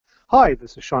Hi,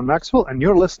 this is Shaun Maxwell, and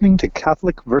you're listening to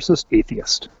Catholic versus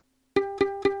Atheist.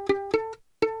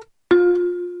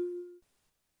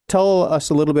 Tell us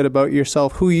a little bit about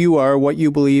yourself, who you are, what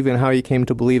you believe, and how you came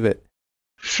to believe it.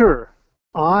 Sure.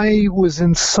 I was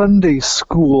in Sunday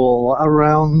school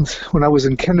around when I was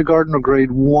in kindergarten or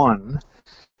grade 1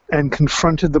 and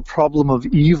confronted the problem of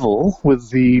evil with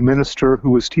the minister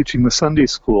who was teaching the Sunday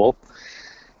school.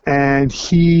 And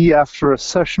he, after a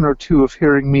session or two of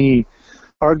hearing me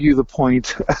argue the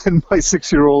point, and my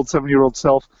 6-year-old, 7-year-old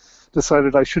self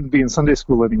decided I shouldn't be in Sunday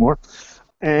school anymore.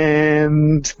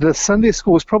 And the Sunday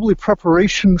school was probably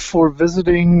preparation for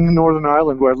visiting Northern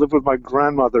Ireland, where I lived with my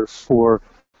grandmother for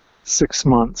 6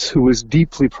 months, who was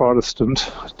deeply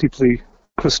Protestant, deeply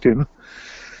Christian.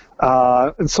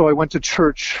 And so I went to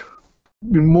church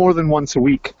more than once a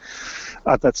week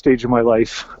at that stage of my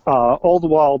life, all the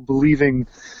while believing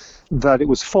that it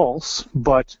was false,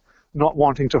 but not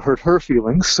wanting to hurt her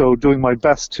feelings, so doing my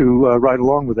best to ride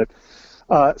along with it.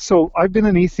 So I've been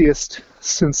an atheist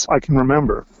since I can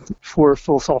remember, for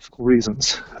philosophical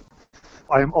reasons.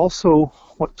 I am also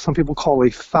what some people call a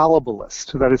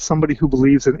fallibilist, that is somebody who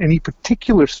believes that any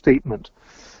particular statement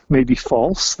may be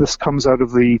false. This comes out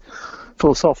of the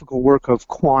philosophical work of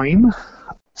Quine.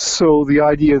 So the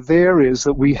idea there is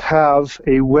that we have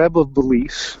a web of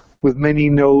belief with many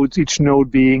nodes, each node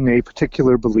being a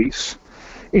particular belief.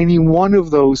 Any one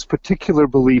of those particular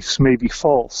beliefs may be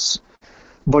false,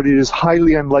 but it is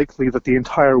highly unlikely that the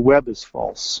entire web is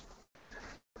false.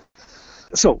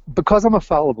 So, because I'm a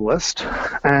fallibilist,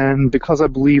 and because I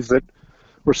believe that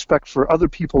respect for other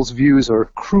people's views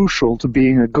are crucial to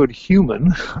being a good human,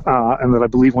 and that I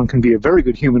believe one can be a very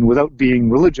good human without being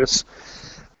religious,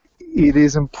 it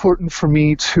is important for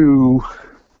me to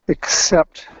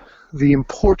accept the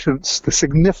importance, the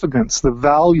significance, the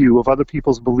value of other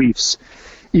people's beliefs,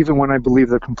 even when I believe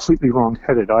they're completely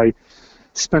wrong-headed. I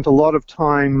spent a lot of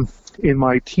time in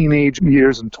my teenage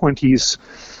years and 20s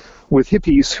with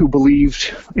hippies who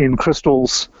believed in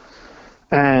crystals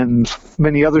and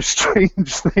many other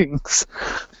strange things.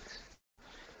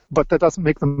 But that doesn't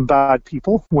make them bad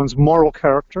people. One's moral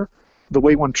character, the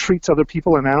way one treats other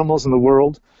people and animals in the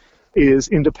world, is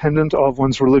independent of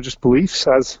one's religious beliefs,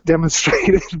 as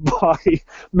demonstrated by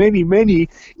many, many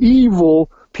evil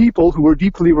people who are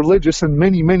deeply religious and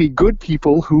many, many good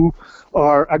people who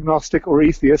are agnostic or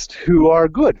atheist who are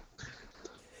good.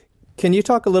 Can you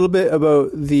talk a little bit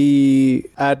about the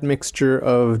admixture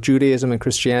of Judaism and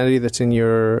Christianity that's in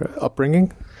your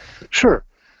upbringing? Sure.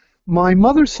 My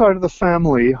mother's side of the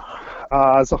family is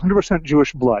 100%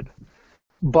 Jewish blood,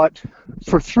 but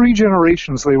for 3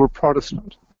 generations they were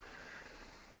Protestant.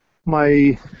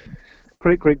 My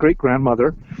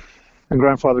great-great-great-grandmother and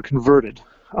grandfather converted.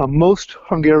 Most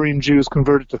Hungarian Jews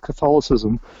converted to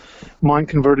Catholicism. Mine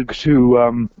converted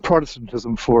to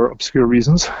Protestantism for obscure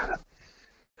reasons.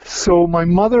 So my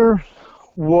mother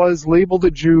was labeled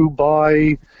a Jew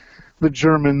by the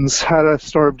Germans, had a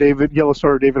Star of David, Yellow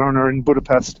Star of David on her in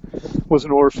Budapest, was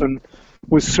an orphan,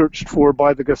 was searched for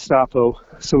by the Gestapo.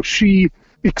 So she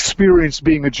experienced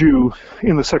being a Jew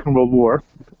in the Second World War,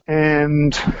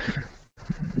 and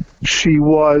she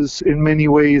was in many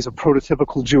ways a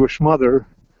prototypical Jewish mother.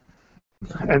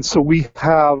 And so we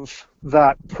have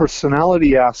that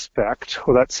personality aspect,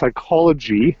 or that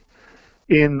psychology,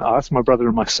 in us, my brother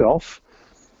and myself.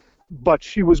 But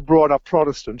she was brought up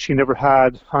Protestant. She never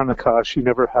had Hanukkah. She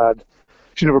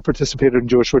never participated in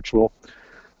Jewish ritual.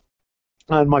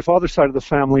 And my father's side of the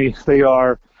family, they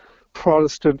are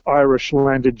Protestant Irish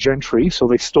landed gentry, so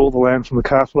they stole the land from the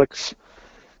Catholics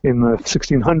in the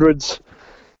 1600s.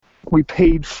 We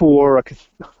paid for a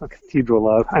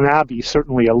cathedral, an abbey,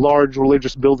 certainly, a large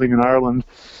religious building in Ireland.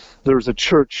 There's a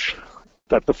church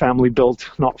that the family built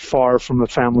not far from the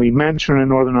family mansion in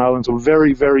Northern Ireland, so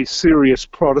very, very serious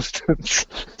Protestants.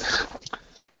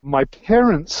 My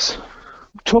parents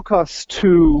took us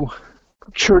to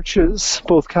churches,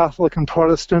 both Catholic and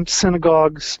Protestant,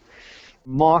 synagogues,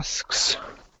 mosques,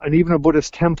 and even a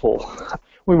Buddhist temple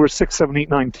when we were 6, 7, 8,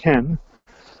 9, 10,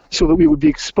 so that we would be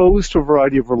exposed to a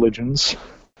variety of religions.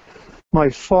 My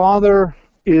father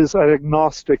is an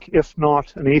agnostic, if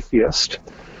not an atheist.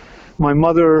 My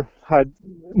mother had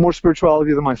more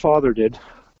spirituality than my father did,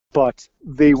 but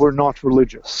they were not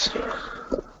religious.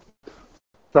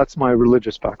 That's my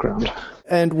religious background.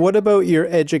 And what about your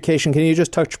education? Can you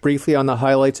just touch briefly on the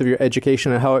highlights of your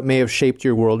education and how it may have shaped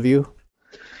your worldview?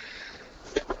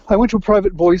 I went to a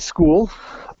private boys' school,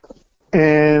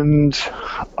 and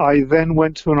I then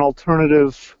went to an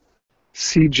alternative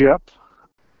CJEP,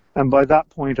 and by that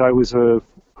point I was a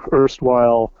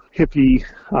erstwhile hippie,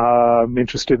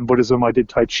 interested in Buddhism. I did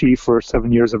Tai Chi for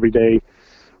 7 years every day,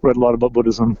 read a lot about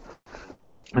Buddhism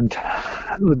and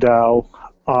the Tao.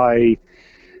 I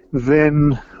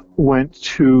then went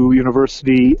to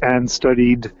university and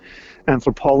studied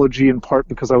anthropology, in part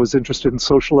because I was interested in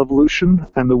social evolution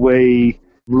and the way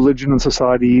religion and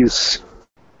societies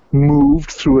moved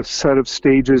through a set of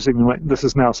stages. And this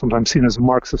is now sometimes seen as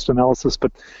Marxist analysis,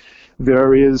 but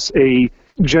there is a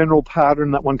general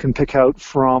pattern that one can pick out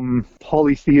from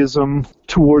polytheism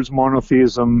towards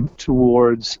monotheism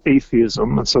towards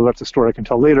atheism. And so that's a story I can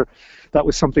tell later. That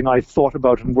was something I thought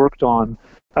about and worked on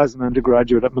as an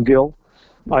undergraduate at McGill.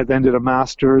 I then did a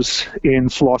master's in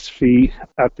philosophy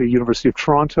at the University of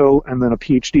Toronto and then a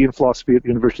Ph.D. in philosophy at the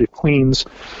University of Queen's.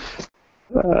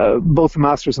 Both the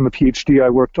master's and the Ph.D. I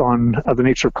worked on the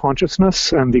nature of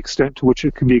consciousness and the extent to which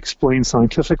it can be explained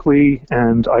scientifically,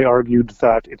 and I argued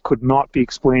that it could not be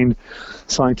explained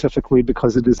scientifically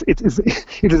because it is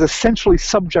essentially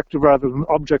subjective rather than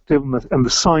objective, and the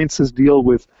sciences deal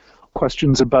with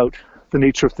questions about the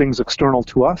nature of things external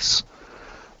to us,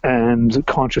 and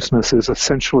consciousness is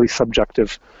essentially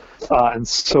subjective, and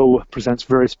so presents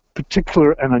very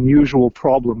particular and unusual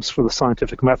problems for the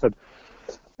scientific method.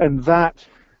 And that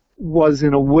was,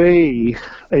 in a way,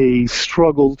 a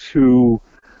struggle to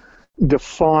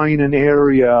define an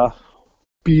area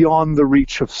beyond the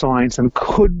reach of science and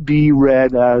could be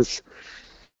read as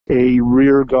a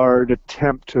rearguard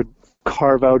attempt to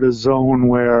carve out a zone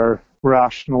where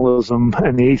rationalism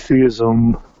and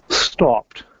atheism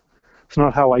stopped. It's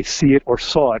not how I see it or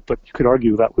saw it, but you could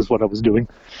argue that was what I was doing.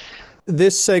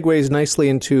 This segues nicely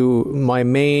into my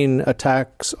main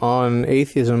attacks on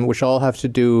atheism, which all have to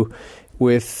do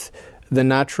with the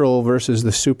natural versus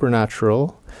the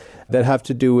supernatural, that have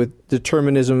to do with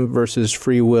determinism versus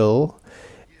free will,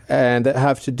 and that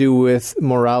have to do with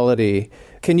morality.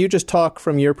 Can you just talk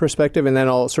from your perspective, and then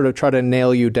I'll sort of try to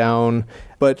nail you down,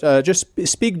 but just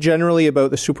speak generally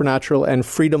about the supernatural and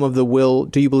freedom of the will.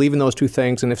 Do you believe in those two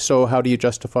things? And if so, how do you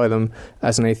justify them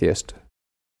as an atheist?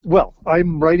 Well,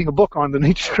 I'm writing a book on the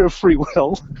nature of free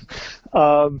will.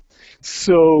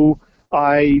 So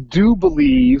I do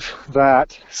believe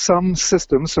that some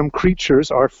systems, some creatures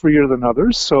are freer than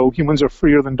others. So humans are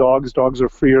freer than dogs. Dogs are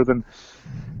freer than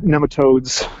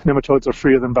nematodes. Nematodes are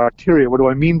freer than bacteria. What do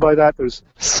I mean by that? There's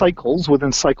cycles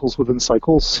within cycles within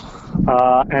cycles.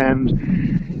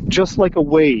 And just like a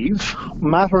wave,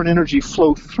 matter and energy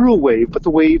flow through a wave, but the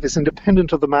wave is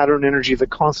independent of the matter and energy that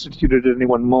constitute it at any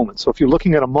one moment. So if you're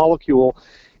looking at a molecule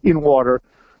in water,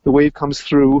 the wave comes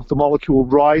through, the molecule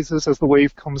rises as the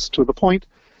wave comes to the point,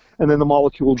 and then the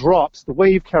molecule drops. The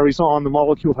wave carries on, the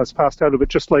molecule has passed out of it,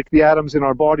 just like the atoms in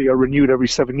our body are renewed every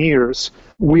 7 years.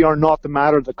 We are not the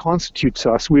matter that constitutes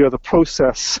us. We are the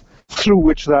process through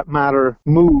which that matter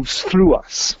moves through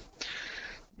us.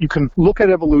 You can look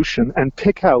at evolution and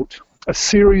pick out a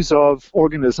series of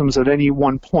organisms at any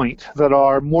one point that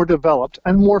are more developed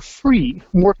and more free,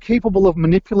 more capable of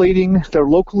manipulating their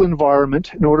local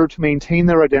environment in order to maintain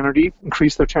their identity,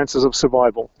 increase their chances of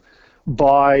survival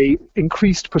by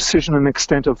increased precision and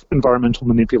extent of environmental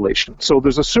manipulation. So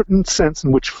there's a certain sense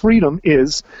in which freedom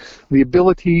is the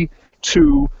ability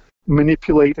to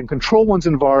manipulate and control one's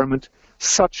environment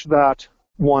such that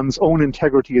one's own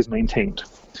integrity is maintained.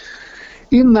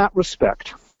 In that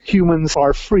respect, humans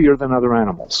are freer than other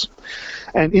animals.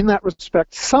 And in that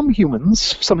respect, some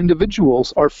humans, some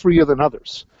individuals, are freer than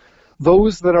others.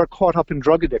 Those that are caught up in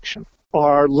drug addiction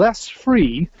are less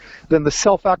free than the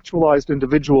self-actualized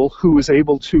individual who is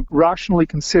able to rationally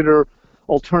consider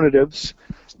alternatives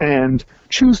and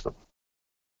choose them.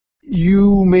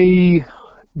 You may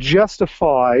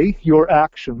justify your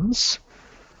actions.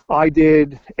 I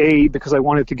did A because I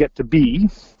wanted to get to B,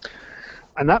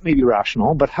 and that may be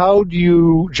rational, but how do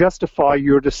you justify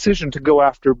your decision to go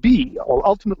after B? Well,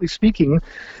 ultimately speaking,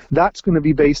 that's going to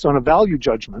be based on a value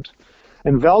judgment,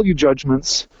 and value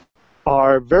judgments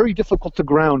are very difficult to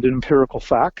ground in empirical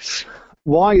facts.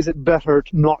 Why is it better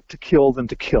not to kill than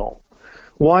to kill?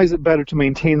 Why is it better to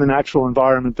maintain the natural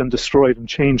environment than destroy it and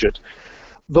change it?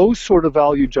 Those sort of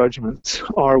value judgments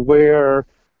are where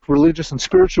religious and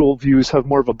spiritual views have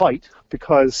more of a bite,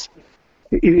 because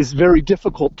it is very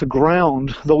difficult to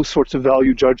ground those sorts of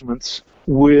value judgments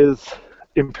with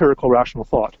empirical rational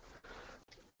thought.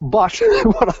 But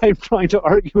what I'm trying to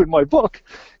argue in my book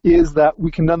is that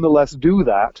we can nonetheless do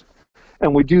that,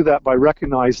 and we do that by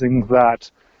recognizing that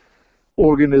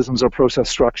organisms are process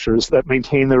structures that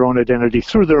maintain their own identity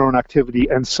through their own activity,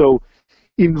 and so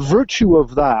in virtue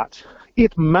of that,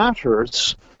 it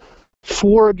matters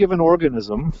for a given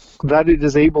organism that it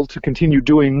is able to continue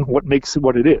doing what makes it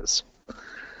what it is.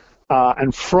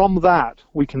 And from that,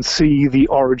 we can see the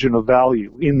origin of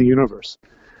value in the universe.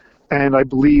 And I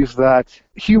believe that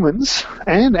humans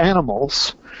and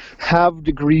animals have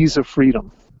degrees of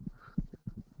freedom.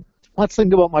 Let's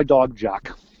think about my dog,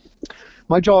 Jack.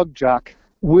 My dog, Jack,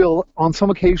 will, on some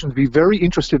occasions, be very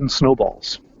interested in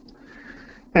snowballs.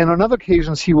 And on other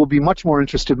occasions, he will be much more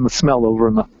interested in the smell over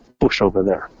in the bush over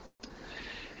there.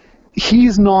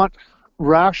 He's not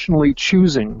rationally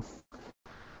choosing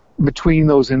between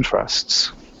those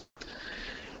interests.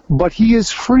 But he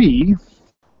is free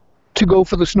to go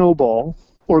for the snowball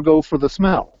or go for the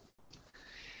smell.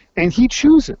 And he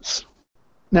chooses.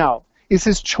 Now, is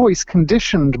his choice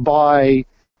conditioned by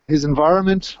his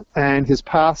environment and his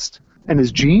past and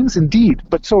his genes? Indeed,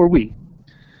 but so are we.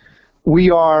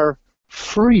 We are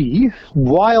free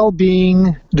while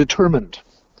being determined.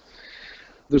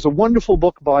 There's a wonderful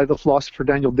book by the philosopher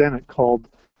Daniel Dennett called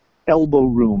Elbow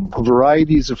Room,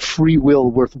 Varieties of Free Will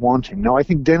Worth Wanting. Now, I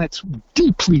think Dennett's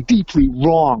deeply, deeply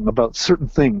wrong about certain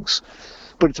things,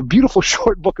 but it's a beautiful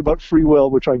short book about free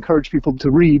will, which I encourage people to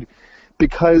read,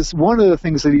 because one of the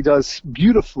things that he does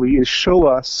beautifully is show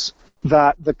us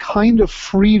that the kind of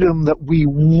freedom that we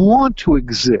want to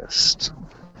exist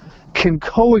can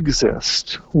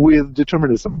coexist with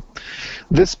determinism.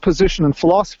 This position in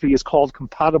philosophy is called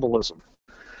compatibilism.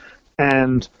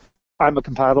 And I'm a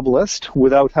compatibilist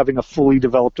without having a fully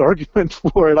developed argument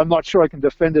for it. I'm not sure I can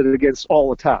defend it against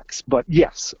all attacks. But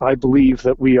yes, I believe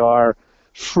that we are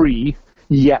free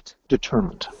yet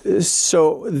determined.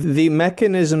 So the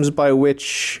mechanisms by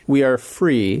which we are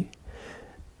free,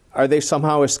 are they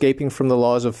somehow escaping from the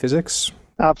laws of physics?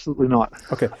 Absolutely not.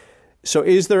 Okay. So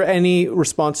is there any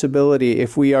responsibility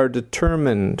if we are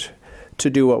determined to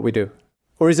do what we do?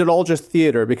 Or is it all just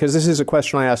theater? Because this is a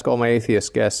question I ask all my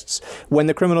atheist guests. When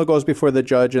the criminal goes before the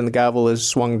judge and the gavel is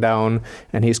swung down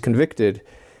and he's convicted,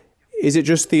 is it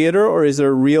just theater or is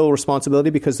there real responsibility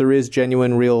because there is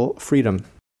genuine, real freedom?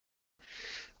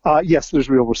 Yes, there's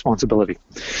real responsibility.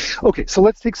 Okay, so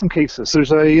let's take some cases. There's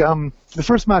the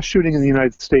first mass shooting in the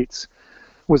United States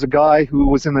was a guy who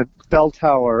was in the bell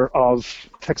tower of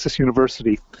Texas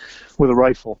University with a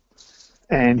rifle,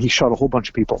 and he shot a whole bunch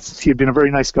of people. He had been a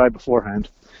very nice guy beforehand.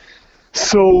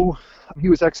 So he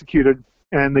was executed,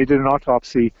 and they did an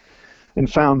autopsy and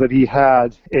found that he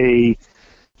had a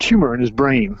tumor in his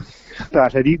brain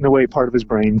that had eaten away part of his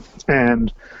brain,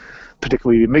 and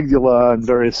particularly the amygdala and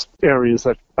various areas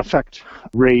that affect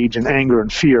rage and anger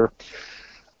and fear.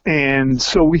 And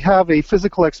so we have a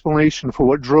physical explanation for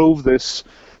what drove this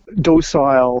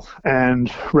docile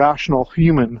and rational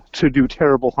human to do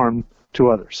terrible harm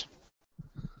to others.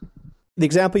 The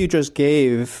example you just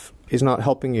gave is not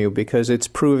helping you because it's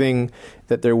proving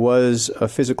that there was a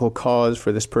physical cause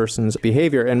for this person's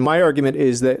behavior. And my argument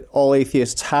is that all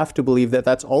atheists have to believe that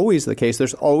that's always the case.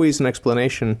 There's always an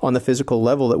explanation on the physical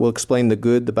level that will explain the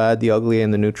good, the bad, the ugly,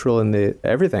 and the neutral, and the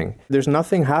everything. There's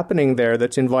nothing happening there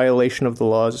that's in violation of the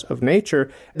laws of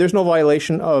nature. There's no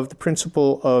violation of the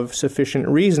principle of sufficient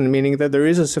reason, meaning that there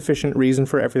is a sufficient reason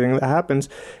for everything that happens,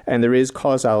 and there is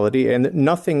causality, and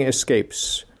nothing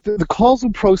escapes. The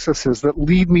causal processes that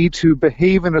lead me to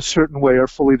behave in a certain way are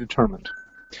fully determined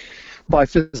by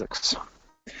physics.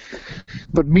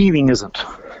 But meaning isn't.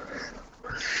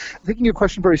 Taking your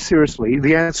question very seriously,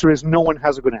 the answer is no one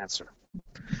has a good answer.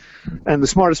 And the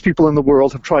smartest people in the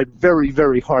world have tried very,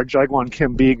 very hard, Jaegwon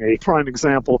Kim being a prime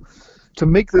example, to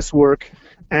make this work,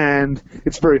 and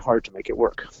it's very hard to make it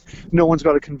work. No one's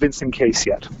got a convincing case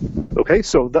yet. Okay,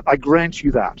 so I grant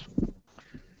you that.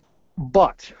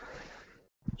 But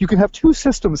you can have two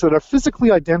systems that are physically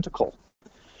identical,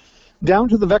 down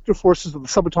to the vector forces of the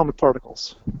subatomic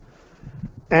particles.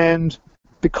 And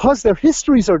because their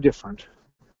histories are different,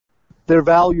 their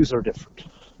values are different,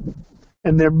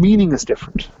 and their meaning is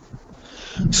different.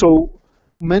 So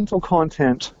mental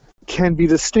content can be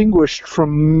distinguished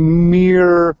from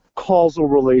mere causal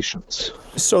relations.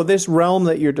 So this realm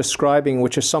that you're describing,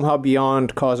 which is somehow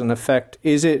beyond cause and effect,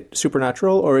 is it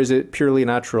supernatural or is it purely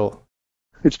natural?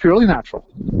 It's purely natural.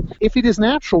 If it is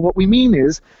natural, what we mean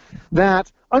is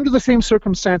that under the same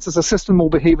circumstances, a system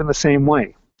will behave in the same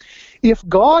way. If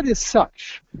God is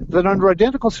such that under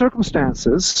identical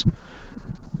circumstances,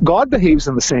 God behaves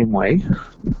in the same way,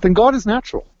 then God is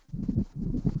natural.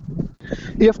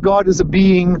 If God is a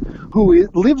being who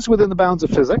lives within the bounds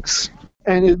of physics,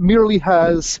 and it merely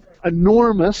has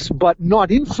enormous but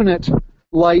not infinite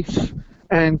life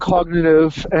and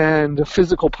cognitive and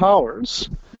physical powers,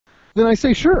 then I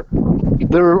say, sure,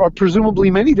 there are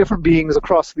presumably many different beings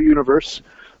across the universe,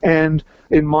 and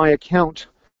in my account,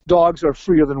 dogs are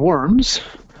freer than worms,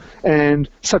 and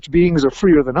such beings are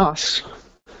freer than us.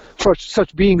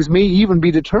 Such beings may even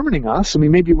be determining us. I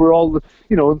mean, maybe we're all,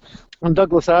 on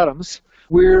Douglas Adams,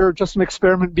 we're just an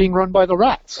experiment being run by the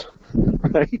rats,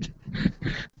 right?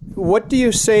 What do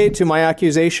you say to my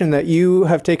accusation that you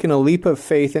have taken a leap of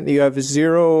faith and that you have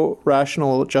zero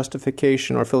rational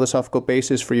justification or philosophical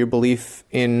basis for your belief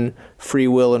in free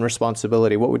will and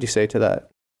responsibility? What would you say to that?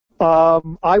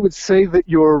 I would say that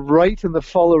you're right in the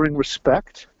following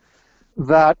respect,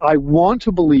 that I want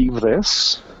to believe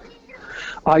this.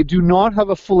 I do not have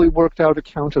a fully worked out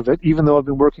account of it, even though I've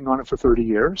been working on it for 30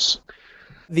 years.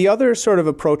 The other sort of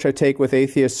approach I take with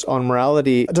atheists on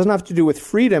morality doesn't have to do with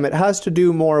freedom. It has to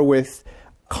do more with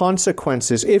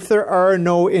consequences. If there are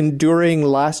no enduring,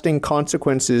 lasting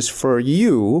consequences for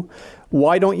you,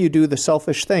 why don't you do the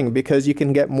selfish thing? Because you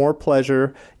can get more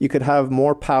pleasure, you could have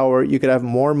more power, you could have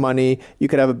more money, you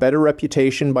could have a better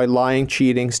reputation by lying,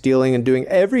 cheating, stealing, and doing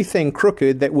everything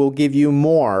crooked that will give you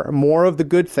more of the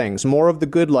good things, more of the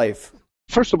good life.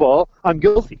 First of all, I'm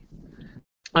guilty.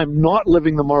 I'm not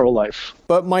living the moral life.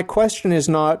 But my question is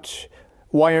not,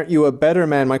 why aren't you a better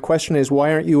man? My question is,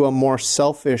 why aren't you a more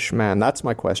selfish man? That's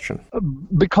my question.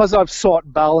 Because I've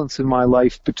sought balance in my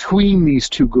life between these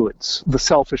two goods, the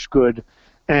selfish good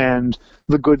and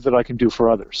the good that I can do for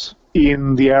others,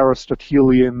 in the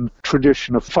Aristotelian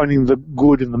tradition of finding the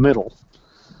good in the middle.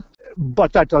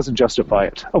 But that doesn't justify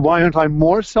it. Why aren't I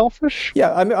more selfish?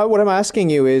 Yeah, what I'm asking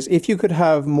you is, if you could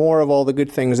have more of all the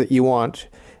good things that you want,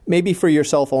 maybe for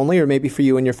yourself only, or maybe for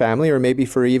you and your family, or maybe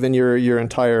for even your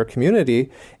entire community,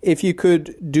 if you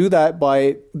could do that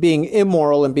by being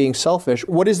immoral and being selfish,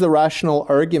 what is the rational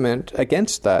argument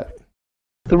against that?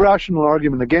 The rational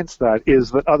argument against that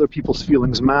is that other people's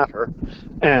feelings matter,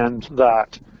 and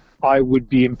that I would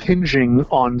be impinging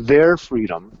on their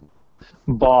freedom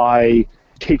by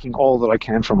taking all that I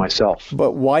can for myself.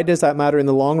 But why does that matter in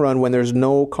the long run when there's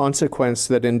no consequence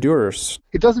that endures?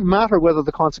 It doesn't matter whether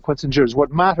the consequence endures.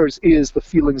 What matters is the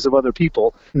feelings of other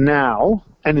people now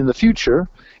and in the future.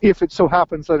 If it so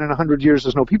happens that in 100 years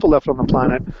there's no people left on the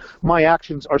planet, my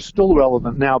actions are still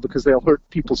relevant now because they'll hurt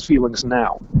people's feelings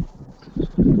now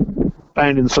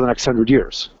and for the next 100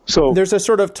 years. So there's a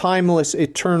sort of timeless,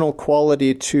 eternal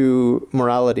quality to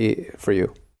morality for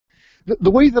you.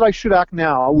 The way that I should act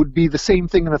now would be the same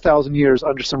thing in 1,000 years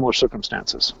under similar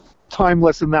circumstances.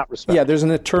 Timeless in that respect. Yeah, there's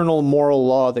an eternal moral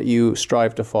law that you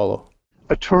strive to follow.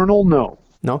 Eternal? No.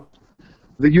 No?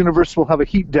 The universe will have a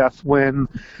heat death when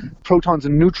protons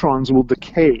and neutrons will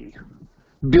decay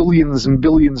billions and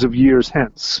billions of years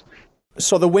hence.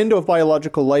 So the window of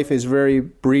biological life is very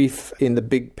brief in the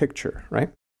big picture, right?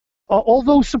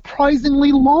 Although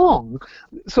surprisingly long.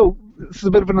 So this is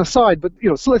a bit of an aside, but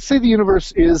so let's say the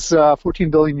universe is 14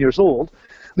 billion years old.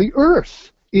 The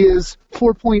Earth is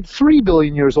 4.3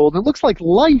 billion years old, and it looks like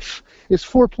life is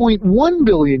 4.1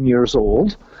 billion years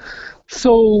old.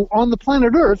 So on the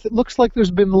planet Earth, it looks like there's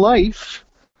been life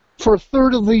for a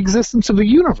third of the existence of the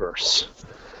universe,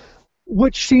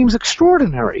 which seems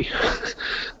extraordinary.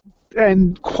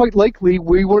 And quite likely,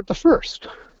 we weren't the first.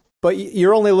 But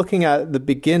you're only looking at the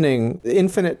beginning.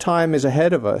 Infinite time is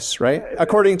ahead of us, right?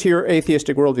 According to your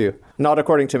atheistic worldview, not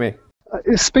according to me.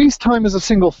 Space-time is a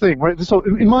single thing, right? So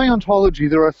in my ontology,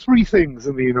 there are three things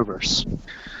in the universe.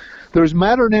 There's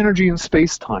matter and energy in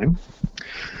space-time.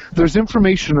 There's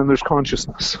information and there's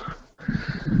consciousness.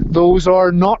 Those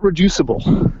are not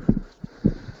reducible.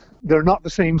 They're not the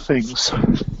same things.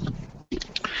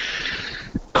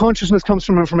 Consciousness comes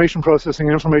from information processing,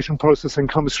 and information processing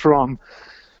comes from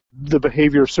the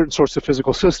behavior of certain sorts of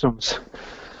physical systems,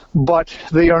 but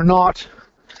they are not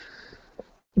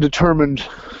determined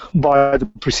by the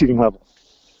preceding level.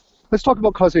 Let's talk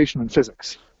about causation in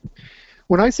physics.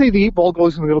 When I say the 8-ball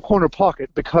goes in the little corner pocket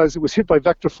because it was hit by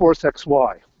vector force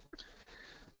xy,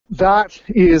 that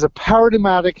is a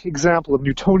paradigmatic example of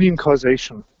Newtonian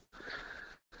causation,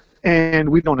 and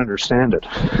we don't understand it.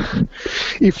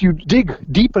 If you dig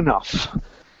deep enough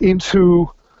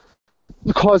into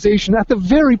the causation at the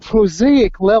very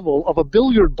prosaic level of a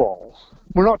billiard ball.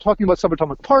 We're not talking about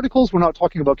subatomic particles, we're not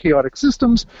talking about chaotic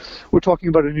systems, we're talking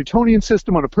about a Newtonian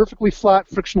system on a perfectly flat,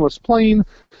 frictionless plane.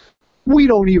 We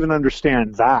don't even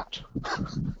understand that,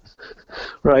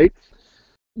 right?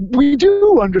 We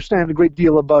do understand a great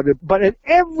deal about it, but at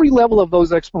every level of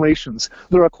those explanations,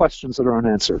 there are questions that are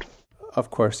unanswered. Of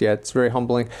course, yeah, it's very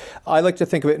humbling. I like to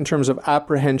think of it in terms of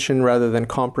apprehension rather than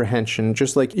comprehension.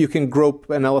 Just like you can grope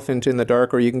an elephant in the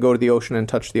dark, or you can go to the ocean and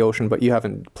touch the ocean, but you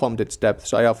haven't plumbed its depth.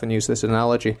 So I often use this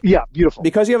analogy. Yeah, beautiful.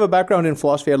 Because you have a background in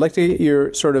philosophy, I'd like to get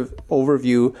your sort of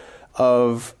overview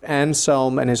of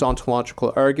Anselm and his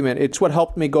ontological argument. It's what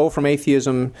helped me go from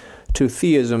atheism to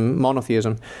theism,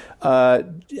 monotheism.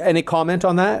 Any comment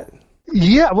on that?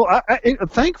 Yeah, well,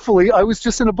 thankfully, I was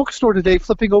just in a bookstore today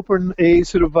flipping open a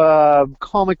sort of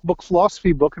comic book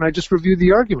philosophy book, and I just reviewed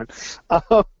the argument.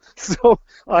 So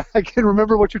I can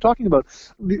remember what you're talking about.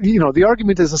 The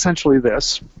argument is essentially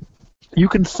this. You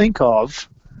can think of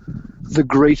the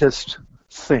greatest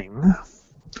thing,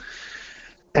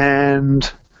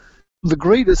 and the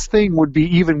greatest thing would be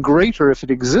even greater if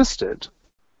it existed.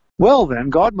 Well, then,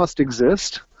 God must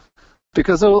exist,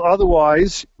 because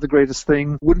otherwise the greatest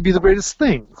thing wouldn't be the greatest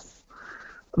thing.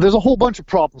 There's a whole bunch of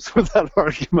problems with that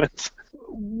argument.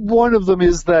 One of them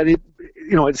is that it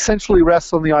essentially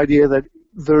rests on the idea that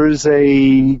there is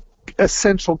a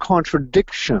essential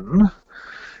contradiction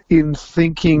in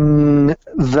thinking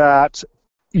that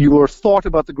your thought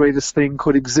about the greatest thing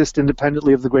could exist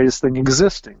independently of the greatest thing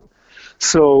existing.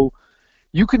 So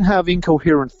you can have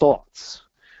incoherent thoughts.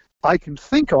 I can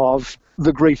think of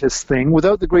the greatest thing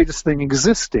without the greatest thing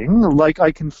existing, like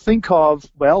I can think of,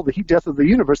 well, the heat death of the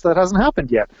universe. That hasn't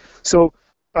happened yet. So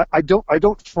I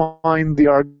don't find the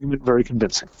argument very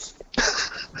convincing.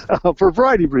 For a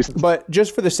variety of reasons. But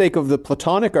just for the sake of the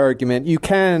Platonic argument, you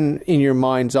can, in your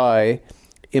mind's eye,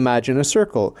 imagine a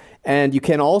circle. And you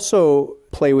can also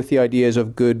play with the ideas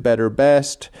of good, better,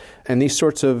 best, and these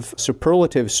sorts of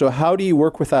superlatives. So how do you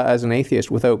work with that as an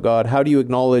atheist without God? How do you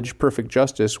acknowledge perfect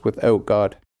justice without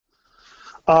God?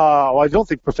 I don't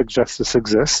think perfect justice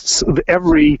exists.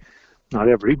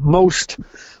 Most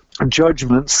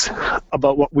judgments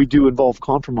about what we do involve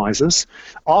compromises.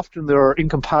 Often there are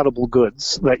incompatible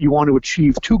goods that you want to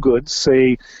achieve two goods,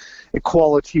 say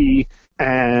equality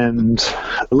and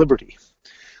liberty.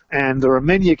 And there are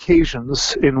many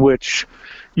occasions in which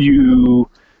you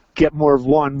get more of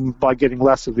one by getting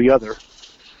less of the other.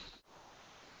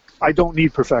 I don't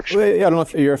need perfection. I don't know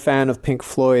if you're a fan of Pink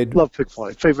Floyd. Love Pink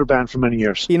Floyd. Favorite band for many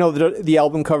years. You know, the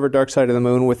album cover Dark Side of the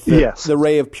Moon with the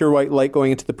ray of pure white light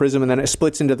going into the prism and then it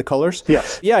splits into the colors?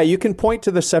 Yes. Yeah, you can point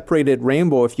to the separated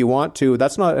rainbow if you want to.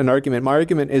 That's not an argument. My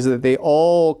argument is that they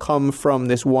all come from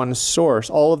this one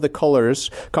source. All of the colors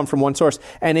come from one source.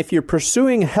 And if you're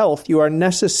pursuing health, you are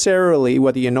necessarily,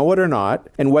 whether you know it or not,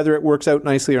 and whether it works out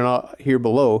nicely or not here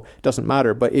below, doesn't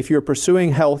matter. But if you're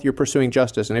pursuing health, you're pursuing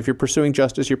justice. And if you're pursuing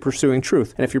justice, you're pursuing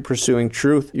truth. And if you're pursuing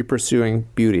truth, you're pursuing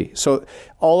beauty. So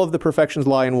all of the perfections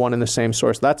lie in one and the same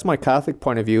source. That's my Catholic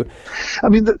point of view. I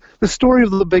mean, the story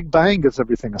of the Big Bang gives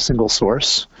everything a single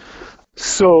source.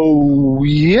 So,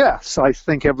 yes, I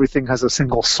think everything has a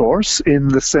single source in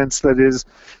the sense that it is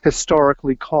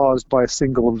historically caused by a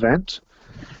single event.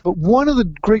 But one of the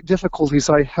great difficulties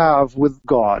I have with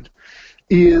God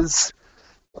is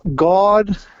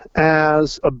God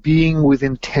as a being with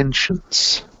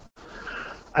intentions.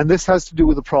 And this has to do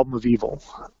with the problem of evil.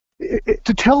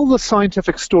 To tell the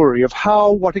scientific story of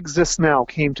how what exists now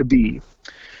came to be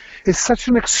is such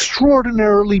an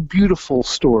extraordinarily beautiful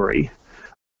story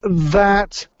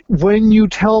that when you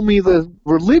tell me the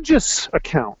religious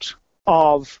account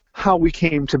of how we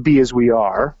came to be as we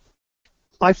are,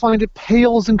 I find it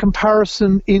pales in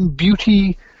comparison in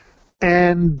beauty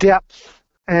and depth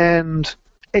and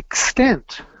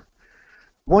extent.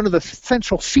 One of the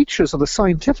essential features of the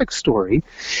scientific story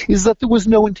is that there was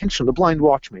no intention, the blind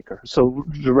watchmaker, so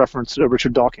the reference to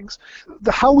Richard Dawkins.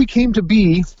 How we came to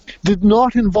be did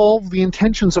not involve the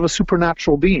intentions of a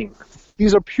supernatural being.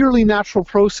 These are purely natural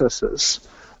processes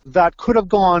that could have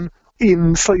gone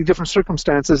in slightly different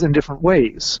circumstances in different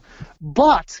ways,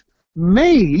 but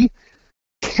may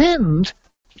tend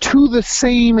to the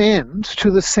same end, to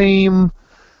the same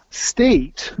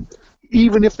state,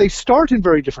 even if they start in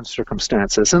very different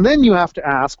circumstances. And then you have to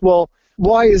ask, well,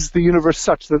 why is the universe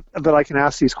such that I can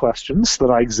ask these questions, that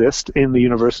I exist in the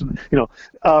universe?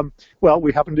 Well,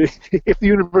 we happen to, if the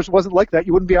universe wasn't like that,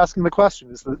 you wouldn't be asking the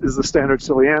question, is the standard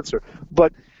silly answer.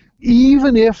 But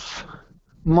even if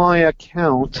my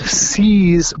account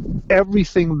sees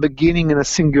everything beginning in a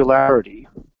singularity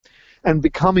and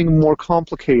becoming more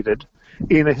complicated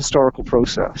in a historical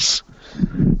process,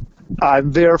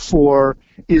 and therefore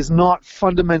is not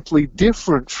fundamentally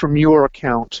different from your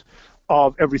account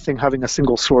of everything having a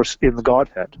single source in the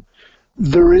Godhead.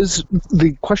 There is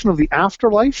the question of the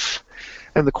afterlife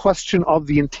and the question of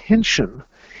the intention.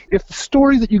 If the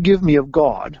story that you give me of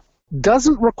God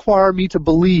doesn't require me to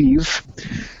believe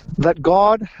that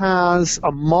God has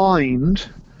a mind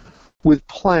with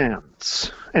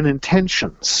plans and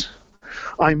intentions,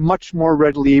 I'm much more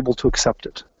readily able to accept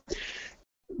it.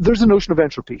 There's a notion of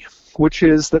entropy, which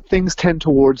is that things tend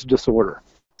towards disorder.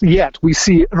 Yet we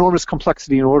see enormous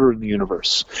complexity and order in the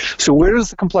universe. So where does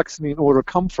the complexity and order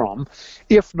come from,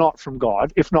 if not from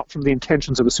God, if not from the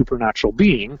intentions of a supernatural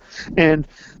being? And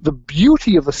the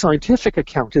beauty of the scientific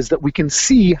account is that we can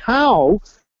see how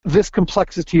this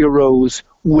complexity arose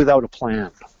without a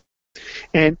plan.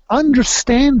 And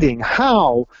understanding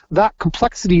how that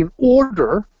complexity and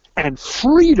order and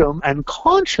freedom and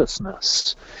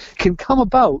consciousness can come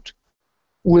about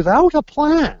without a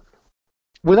plan,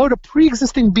 without a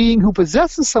pre-existing being who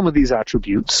possesses some of these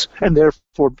attributes, and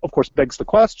therefore, of course, begs the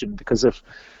question, because if,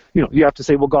 you have to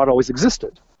say, well, God always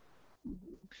existed.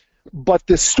 But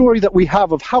this story that we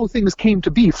have of how things came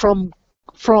to be from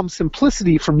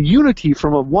simplicity, from unity,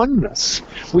 from a oneness,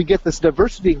 we get this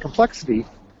diversity and complexity.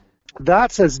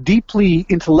 That's as deeply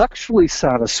intellectually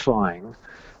satisfying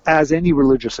as any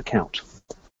religious account.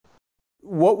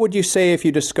 What would you say if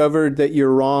you discovered that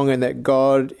you're wrong and that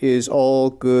God is all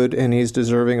good and he's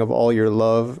deserving of all your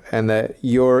love and that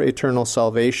your eternal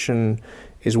salvation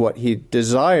is what he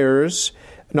desires,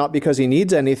 not because he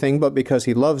needs anything, but because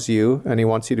he loves you and he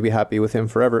wants you to be happy with him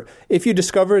forever? If you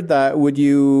discovered that, would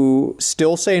you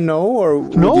still say no? Or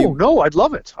No, I'd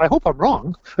love it. I hope I'm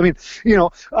wrong. I mean,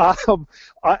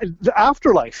 the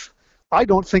afterlife, I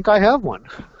don't think I have one.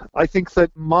 I think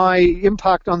that my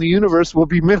impact on the universe will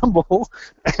be minimal,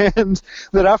 and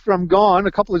that after I'm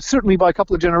gone, certainly by a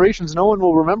couple of generations, no one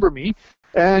will remember me.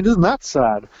 And isn't that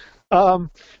sad? From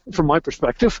my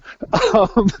perspective.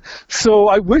 So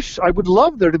I would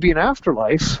love there to be an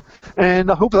afterlife, and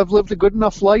I hope I've lived a good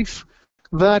enough life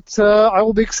that I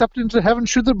will be accepted into heaven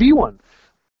should there be one.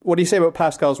 What do you say about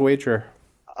Pascal's wager?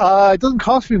 It doesn't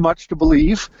cost me much to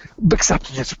believe,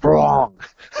 except it's wrong.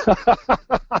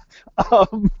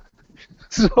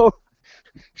 So,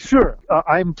 sure,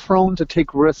 I'm prone to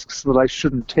take risks that I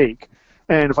shouldn't take.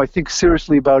 And if I think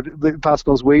seriously about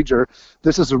Pascal's wager,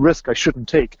 this is a risk I shouldn't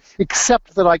take.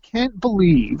 Except that I can't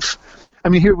believe,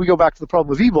 here we go back to the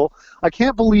problem of evil, I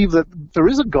can't believe that there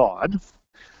is a God,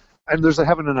 and there's a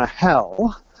heaven and a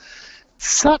hell,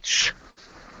 such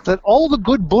that all the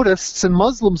good Buddhists and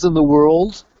Muslims in the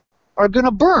world are going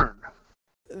to burn.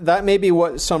 That may be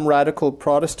what some radical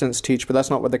Protestants teach, but that's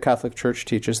not what the Catholic Church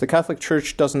teaches. The Catholic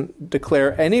Church doesn't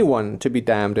declare anyone to be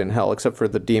damned in hell, except for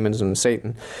the demons and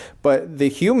Satan. But the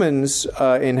humans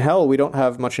in hell, we don't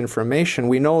have much information.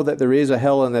 We know that there is a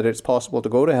hell and that it's possible to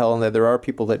go to hell and that there are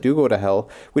people that do go to hell.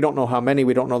 We don't know how many.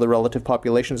 We don't know the relative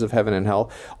populations of heaven and hell.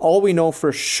 All we know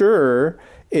for sure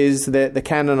is that the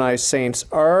canonized saints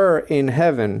are in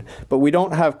heaven, but we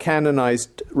don't have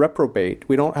canonized reprobate.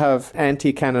 We don't have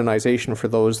anti-canonization for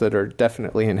those that are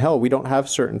definitely in hell. We don't have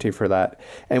certainty for that.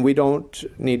 And we don't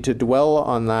need to dwell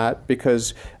on that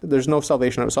because there's no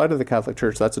salvation outside of the Catholic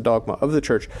Church. That's a dogma of the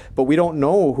Church. But we don't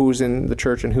know who's in the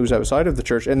Church and who's outside of the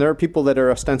Church. And there are people that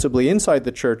are ostensibly inside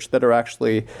the Church that are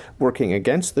actually working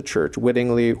against the Church,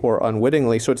 wittingly or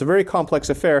unwittingly. So it's a very complex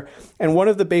affair. And one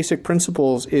of the basic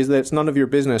principles is that it's none of your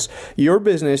business. Your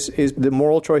business is the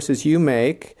moral choices you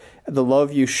make, the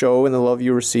love you show and the love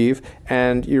you receive,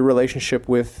 and your relationship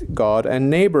with God and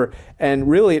neighbor. And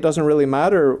really, it doesn't really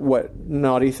matter what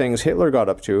naughty things Hitler got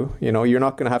up to. You're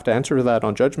not going to have to answer for that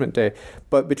on Judgment Day.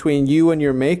 But between you and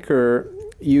your Maker,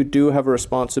 you do have a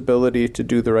responsibility to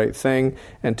do the right thing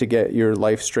and to get your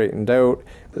life straightened out.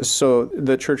 So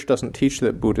the Church doesn't teach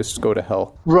that Buddhists go to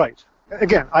hell. Right.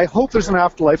 Again, I hope there's an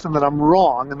afterlife and that I'm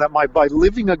wrong, and that by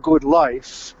living a good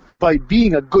life, by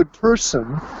being a good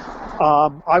person,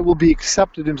 I will be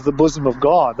accepted into the bosom of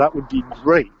God. That would be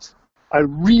great. I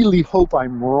really hope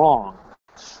I'm wrong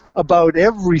about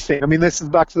everything. This is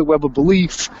back to the web of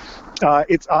belief. I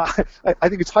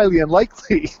think it's highly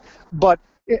unlikely,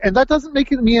 and that doesn't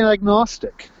make me an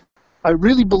agnostic. I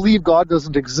really believe God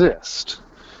doesn't exist,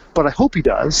 but I hope he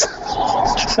does,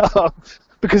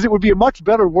 because it would be a much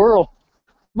better world.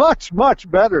 Much,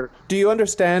 much better. Do you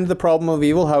understand the problem of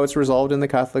evil, how it's resolved in the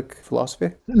Catholic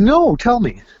philosophy? No, tell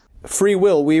me. Free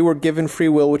will. We were given free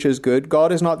will, which is good.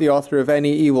 God is not the author of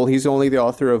any evil. He's only the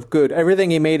author of good.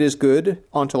 Everything he made is good,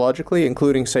 ontologically,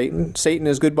 including Satan. Satan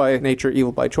is good by nature,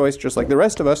 evil by choice, just like the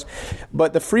rest of us.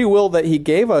 But the free will that he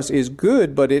gave us is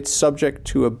good, but it's subject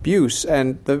to abuse.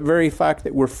 And the very fact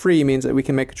that we're free means that we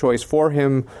can make a choice for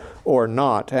him or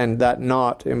not, and that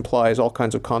not implies all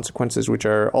kinds of consequences, which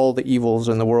are all the evils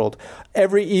in the world.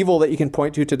 Every evil that you can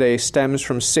point to today stems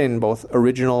from sin, both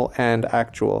original and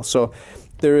actual. So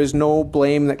there is no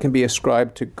blame that can be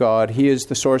ascribed to God. He is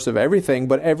the source of everything,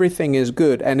 but everything is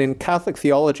good. And in Catholic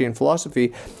theology and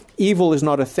philosophy, evil is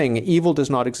not a thing. Evil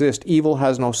does not exist. Evil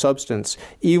has no substance.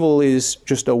 Evil is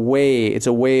just a way. It's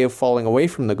a way of falling away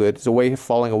from the good. It's a way of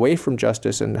falling away from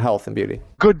justice and health and beauty.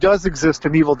 Good does exist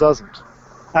and evil doesn't.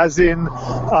 As in,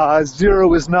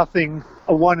 0 is nothing,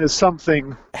 a 1 is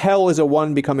something. Hell is a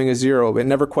 1 becoming a 0. It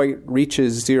never quite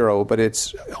reaches 0, but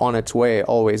it's on its way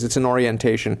always. It's an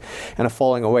orientation and a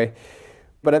falling away.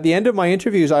 But at the end of my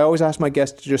interviews, I always ask my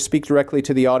guests to just speak directly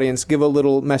to the audience, give a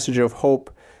little message of hope.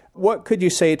 What could you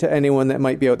say to anyone that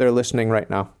might be out there listening right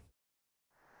now?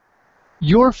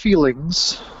 Your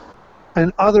feelings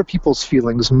and other people's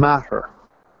feelings matter.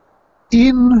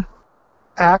 In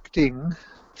acting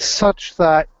such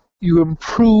that you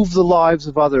improve the lives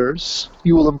of others,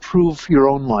 you will improve your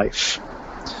own life.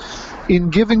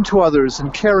 In giving to others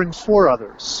and caring for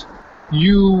others,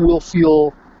 you will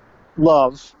feel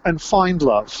love and find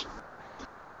love.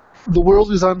 The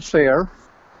world is unfair.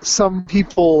 Some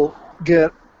people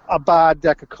get a bad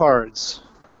deck of cards,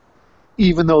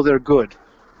 even though they're good.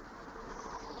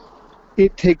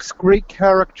 It takes great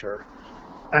character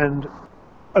and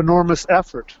enormous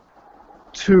effort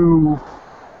to,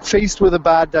 faced with a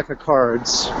bad deck of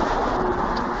cards,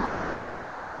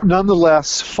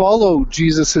 nonetheless follow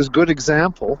Jesus' good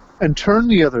example and turn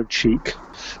the other cheek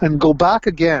and go back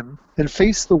again and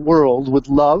face the world with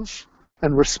love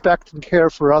and respect and care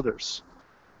for others.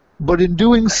 But in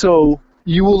doing so,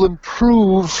 you will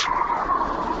improve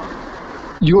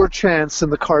your chance in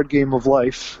the card game of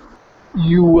life.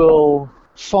 You will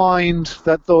find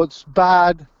that those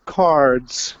bad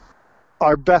cards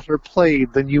are better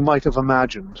played than you might have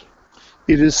imagined.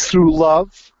 It is through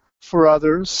love for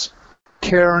others,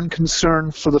 care and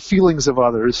concern for the feelings of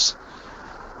others,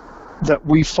 that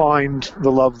we find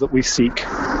the love that we seek.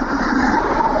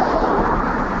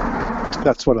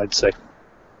 That's what I'd say.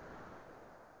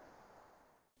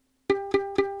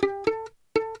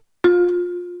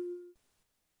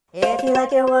 If you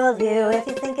like your worldview, if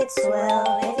you think it's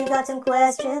swell, if you got some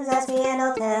questions, ask me and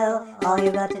I'll tell. All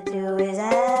you got to do is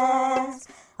ask.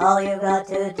 All you got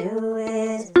to do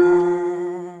is ask.